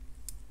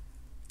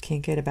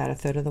 kink it about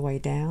 1/3 of the way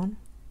down,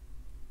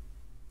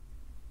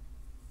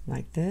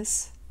 like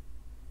this.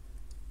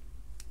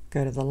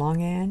 Go to the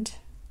long end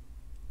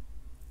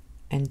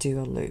and do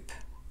a loop.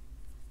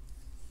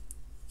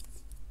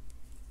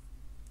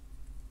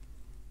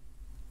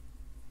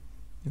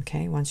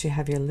 Okay, once you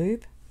have your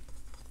loop,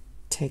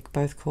 take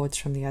both cords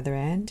from the other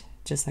end,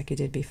 just like you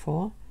did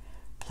before.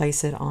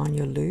 Place it on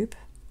your loop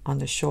on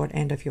the short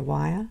end of your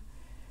wire.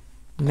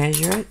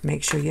 Measure it,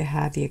 make sure you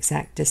have the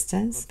exact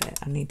distance.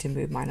 I need to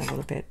move mine a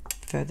little bit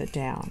further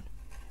down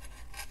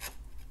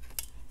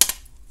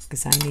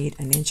because I need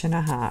 1.5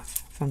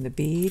 inches from the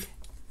bead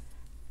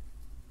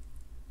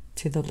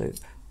to the loop.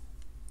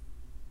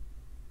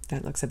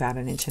 That looks about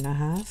 1.5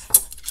 inches.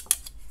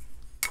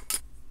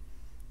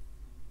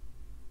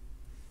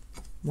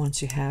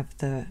 Once you have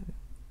the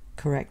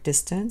correct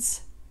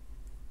distance,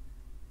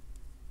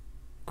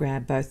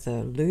 grab both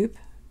the loop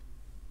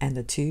and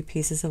the 2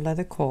 pieces of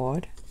leather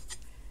cord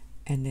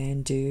and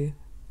then do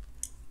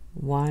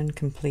 1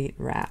 complete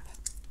wrap.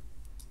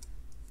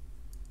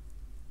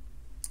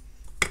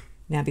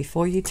 Now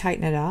before you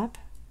tighten it up,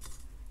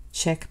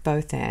 check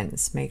both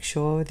ends. Make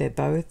sure they're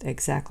both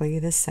exactly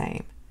the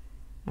same,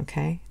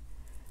 okay?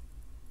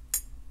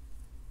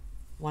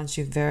 Once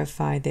you've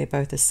verified they're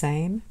both the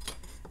same,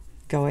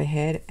 go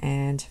ahead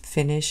and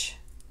finish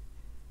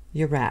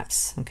your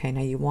wraps. Okay,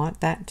 now you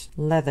want that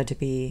leather to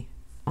be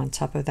on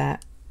top of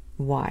that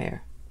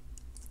wire.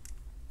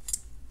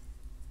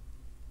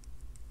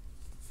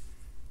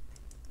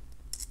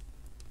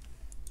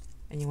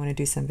 And you want to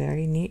do some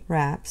very neat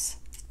wraps.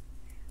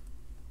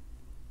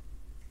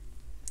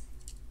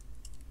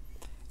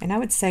 And I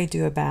would say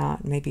do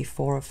about maybe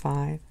 4 or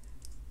 5.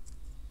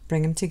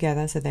 Bring them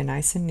together so they're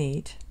nice and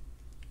neat.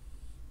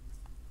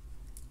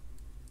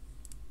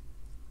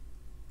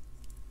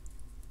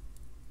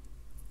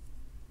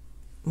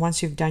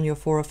 Once you've done your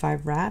 4 or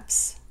 5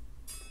 wraps,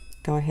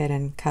 go ahead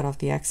and cut off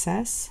the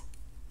excess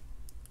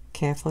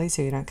carefully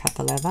so you don't cut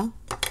the leather,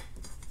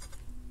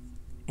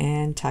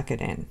 and tuck it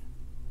in.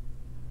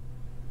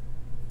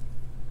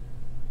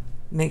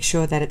 Make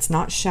sure that it's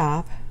not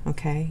sharp,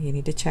 okay? You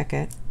need to check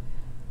it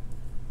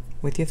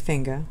with your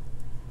finger.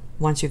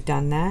 Once you've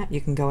done that, you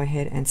can go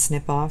ahead and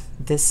snip off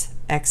this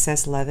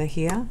excess leather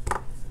here.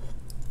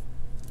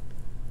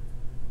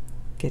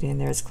 Get in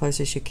there as close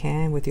as you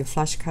can with your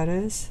flush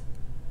cutters.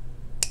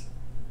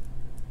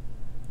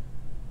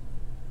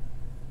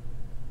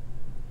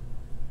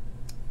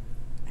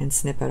 And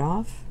snip it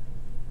off.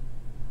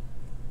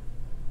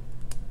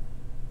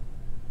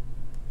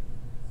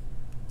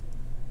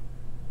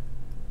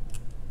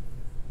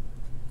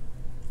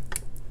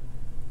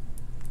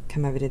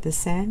 Come over to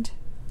this end,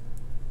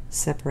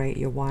 separate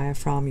your wire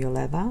from your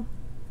leather,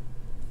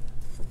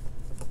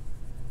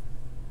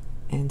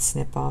 and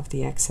snip off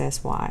the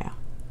excess wire,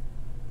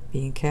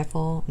 being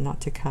careful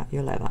not to cut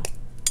your leather.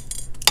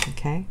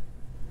 Okay,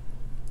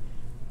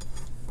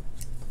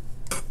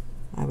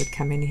 I would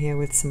come in here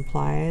with some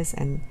pliers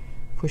and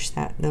push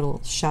that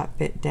little sharp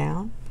bit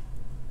down,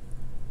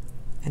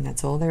 and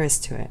that's all there is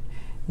to it.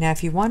 Now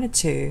if you wanted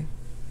to,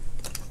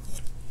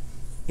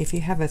 if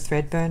you have a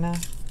thread burner,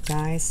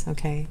 guys,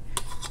 okay,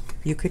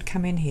 you could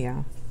come in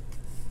here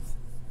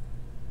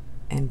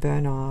and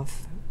burn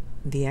off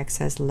the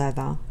excess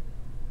leather,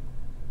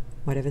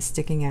 whatever's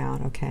sticking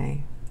out,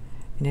 okay,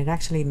 and it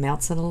actually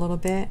melts it a little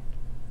bit,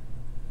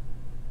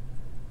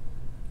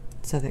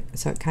 so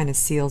it kind of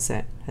seals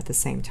it at the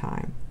same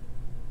time.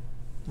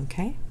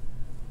 Okay,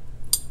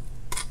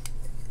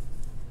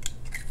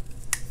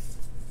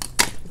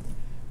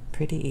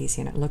 pretty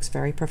easy, and it looks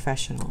very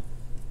professional.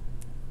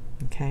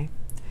 Okay,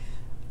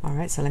 all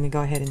right, so let me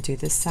go ahead and do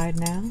this side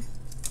now.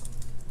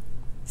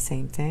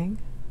 Same thing,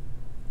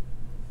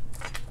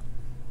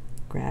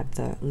 grab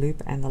the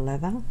loop and the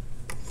leather,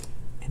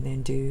 and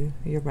then do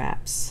your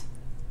wraps.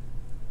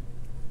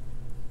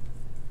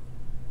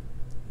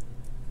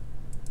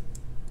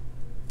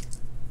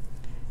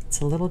 It's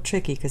a little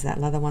tricky because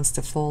that leather wants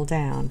to fall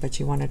down, but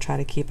you want to try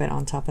to keep it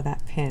on top of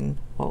that pin,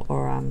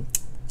 or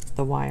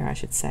the wire, I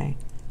should say.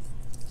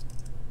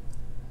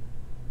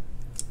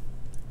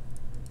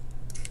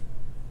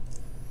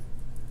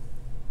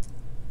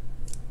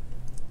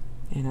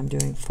 And I'm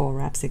doing 4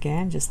 wraps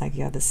again, just like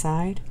the other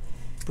side.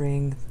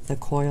 Bring the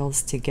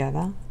coils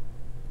together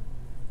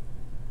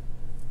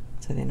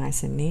so they're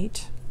nice and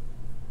neat.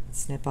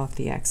 Snip off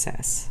the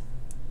excess.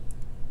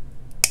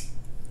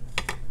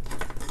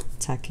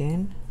 Tuck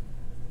in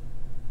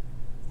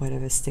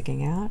whatever's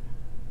sticking out.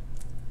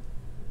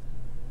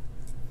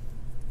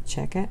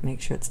 Check it,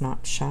 make sure it's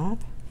not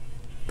sharp.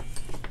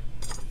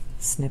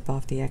 Snip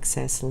off the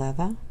excess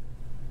leather.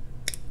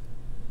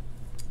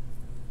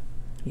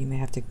 You may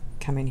have to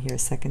come in here a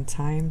second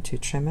time to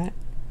trim it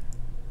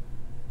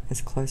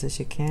as close as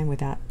you can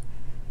without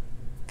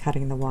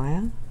cutting the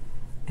wire,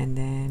 and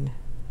then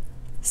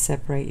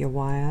separate your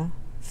wire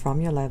from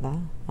your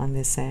leather on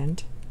this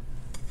end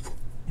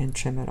and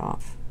trim it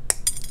off.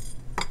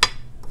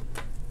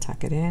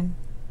 Tuck it in.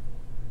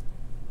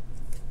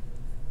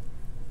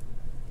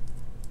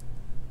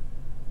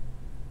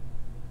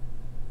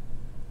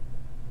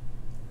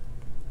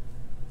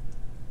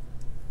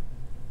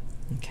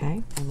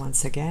 Okay, and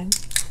once again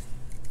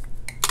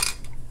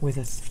with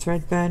a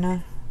thread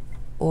burner,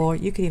 or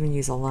you could even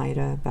use a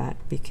lighter, but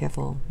be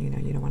careful, you know,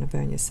 you don't want to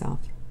burn yourself.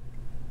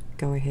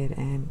 Go ahead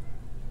and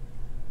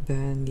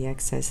burn the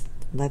excess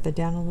leather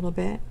down a little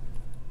bit,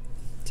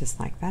 just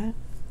like that.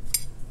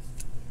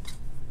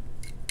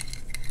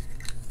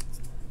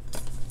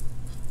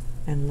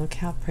 And look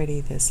how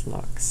pretty this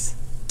looks.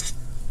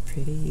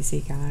 Pretty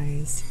easy,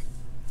 guys.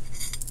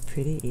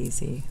 Pretty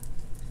easy.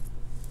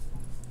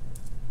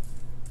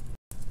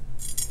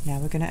 Now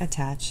we're going to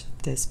attach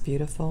this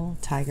beautiful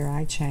tiger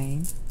eye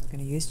chain. We're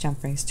going to use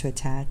jump rings to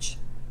attach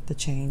the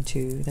chain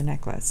to the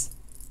necklace.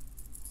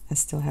 I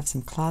still have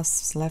some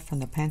clasps left from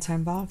the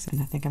Pantone box,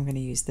 and I think I'm going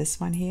to use this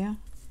one here.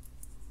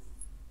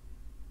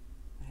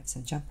 I have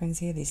some jump rings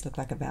here. These look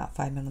like about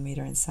 5mm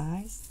in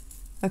size.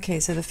 Okay,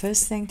 so the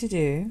first thing to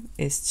do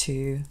is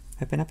to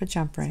open up a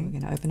jump ring. So we're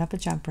going to open up a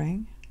jump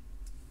ring.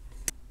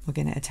 We're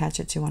going to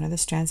attach it to one of the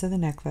strands of the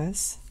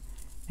necklace,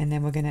 and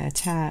then we're going to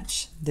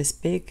attach this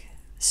big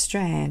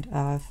strand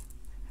of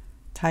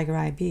tiger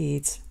eye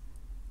beads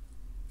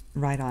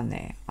right on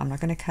there. I'm not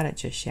going to cut it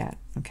just yet,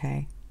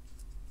 okay?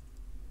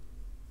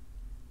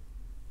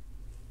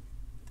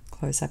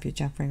 Close up your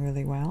jump ring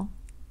really well.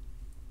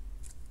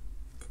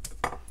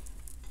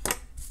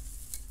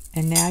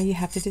 And now you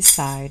have to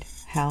decide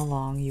how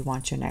long you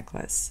want your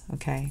necklace,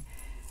 okay?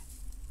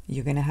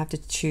 You're going to have to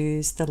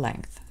choose the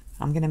length.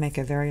 I'm going to make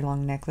a very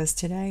long necklace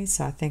today,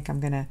 so I think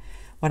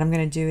what I'm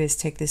going to do is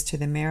take this to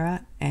the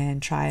mirror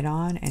and try it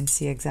on and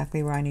see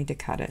exactly where I need to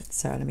cut it.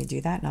 So let me do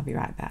that and I'll be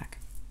right back.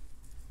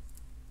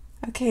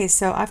 Okay,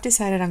 so I've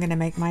decided I'm going to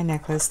make my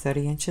necklace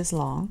 30 inches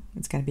long.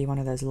 It's going to be one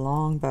of those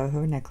long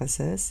boho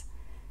necklaces,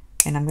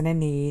 and I'm going to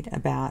need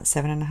about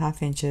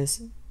 7.5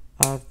 inches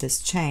of this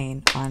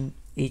chain on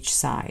each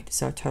side,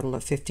 so a total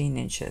of 15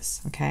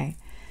 inches, okay?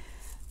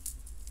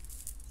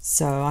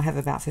 So I have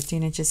about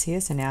 15 inches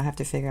here, so now I have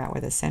to figure out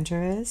where the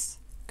center is,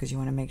 because you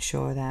want to make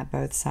sure that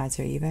both sides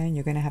are even.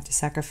 You're going to have to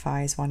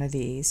sacrifice one of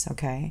these,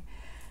 okay?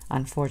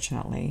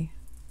 Unfortunately.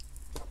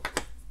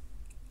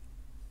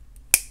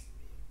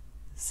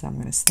 So I'm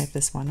going to snip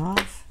this one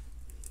off,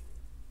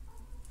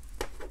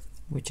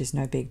 which is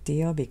no big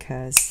deal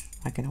because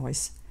I can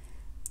always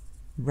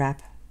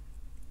wrap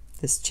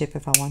this chip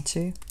if I want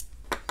to,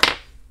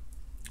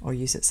 or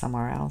use it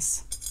somewhere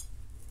else.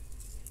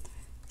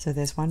 So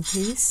there's one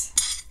piece,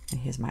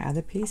 and here's my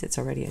other piece. It's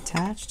already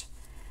attached.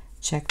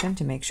 Check them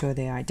to make sure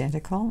they're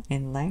identical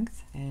in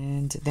length,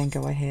 and then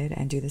go ahead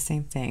and do the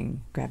same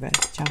thing. Grab a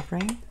jump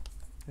ring,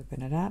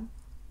 open it up,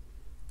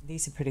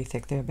 These are pretty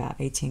thick. They're about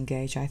 18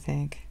 gauge, I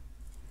think.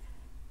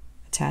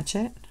 Attach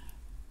it.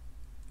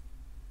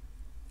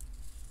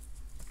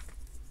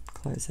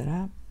 Close it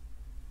up.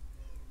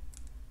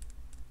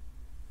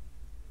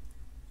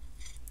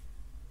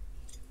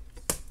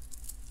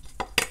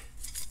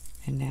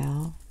 And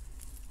now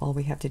all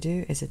we have to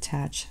do is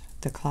attach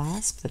the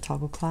clasp, the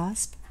toggle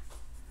clasp.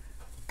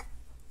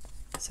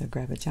 So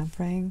grab a jump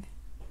ring,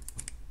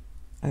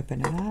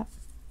 open it up,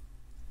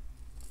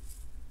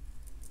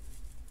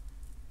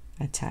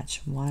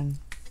 attach one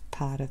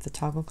part of the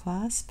toggle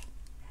clasp,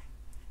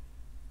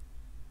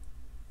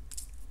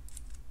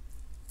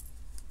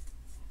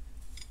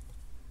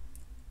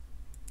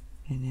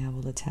 and now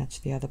we'll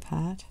attach the other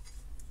part.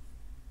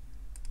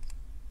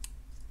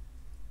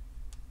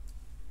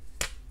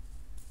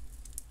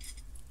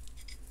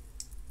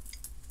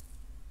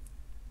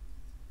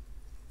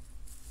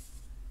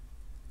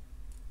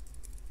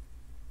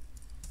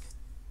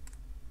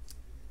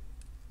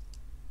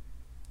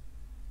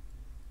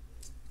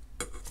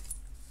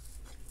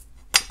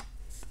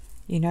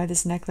 You know,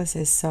 this necklace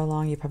is so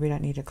long you probably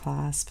don't need a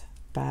clasp,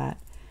 but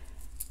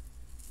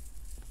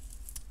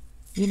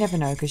you never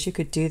know, because you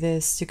could do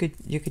this, you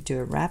could do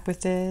a wrap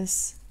with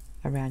this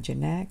around your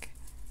neck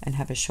and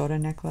have a shorter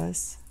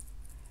necklace.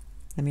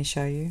 Let me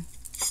show you.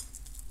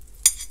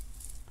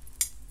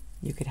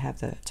 You could have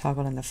the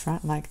toggle in the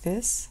front like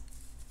this,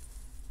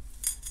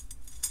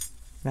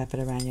 wrap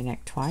it around your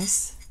neck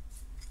twice,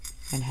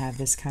 and have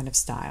this kind of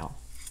style.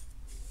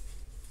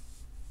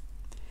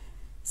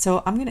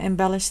 So I'm going to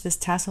embellish this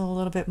tassel a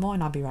little bit more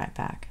and I'll be right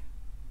back.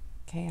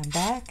 Okay, I'm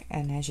back,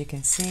 and as you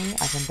can see,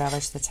 I've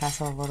embellished the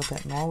tassel a little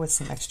bit more with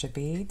some extra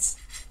beads.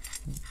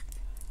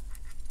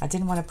 I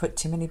didn't want to put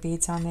too many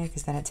beads on there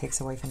because then it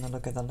takes away from the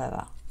look of the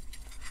leather.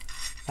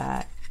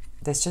 But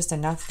there's just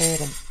enough there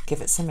to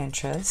give it some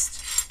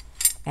interest.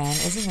 And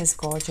isn't this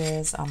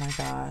gorgeous? Oh my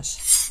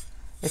gosh.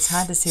 It's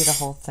hard to see the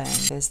whole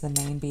thing. There's the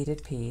main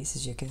beaded piece,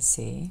 as you can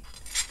see.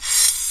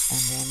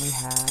 And then we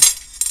have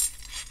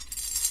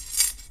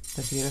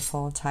the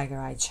beautiful tiger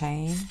eye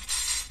chain,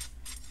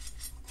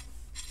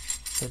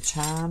 the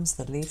charms,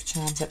 the leaf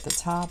charms at the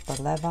top, the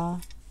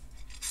leather.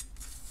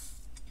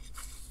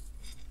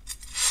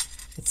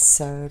 It's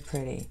so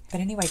pretty. But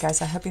anyway,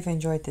 guys, I hope you've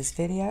enjoyed this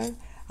video.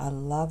 I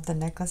love the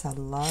necklace. I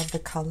love the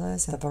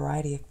colors. The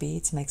variety of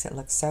beads makes it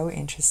look so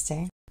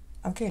interesting.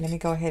 Okay, let me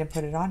go ahead and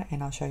put it on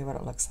and I'll show you what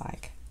it looks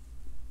like.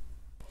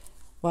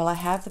 Well, I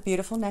have the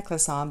beautiful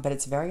necklace on, but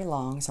it's very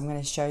long, so I'm going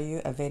to show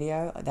you a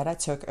video that I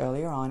took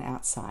earlier on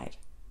outside.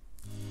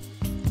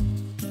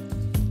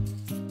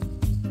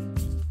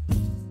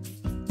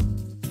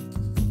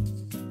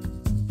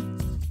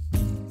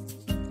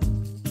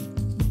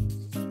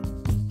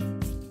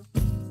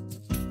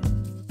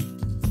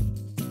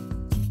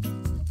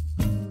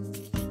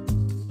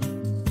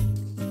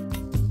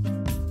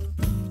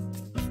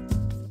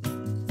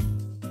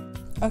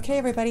 Okay,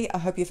 everybody, I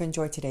hope you've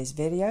enjoyed today's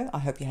video. I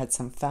hope you had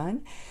some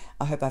fun.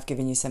 I hope I've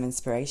given you some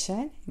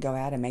inspiration. Go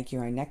out and make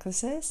your own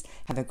necklaces.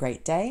 Have a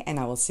great day, and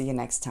I will see you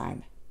next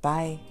time.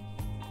 Bye.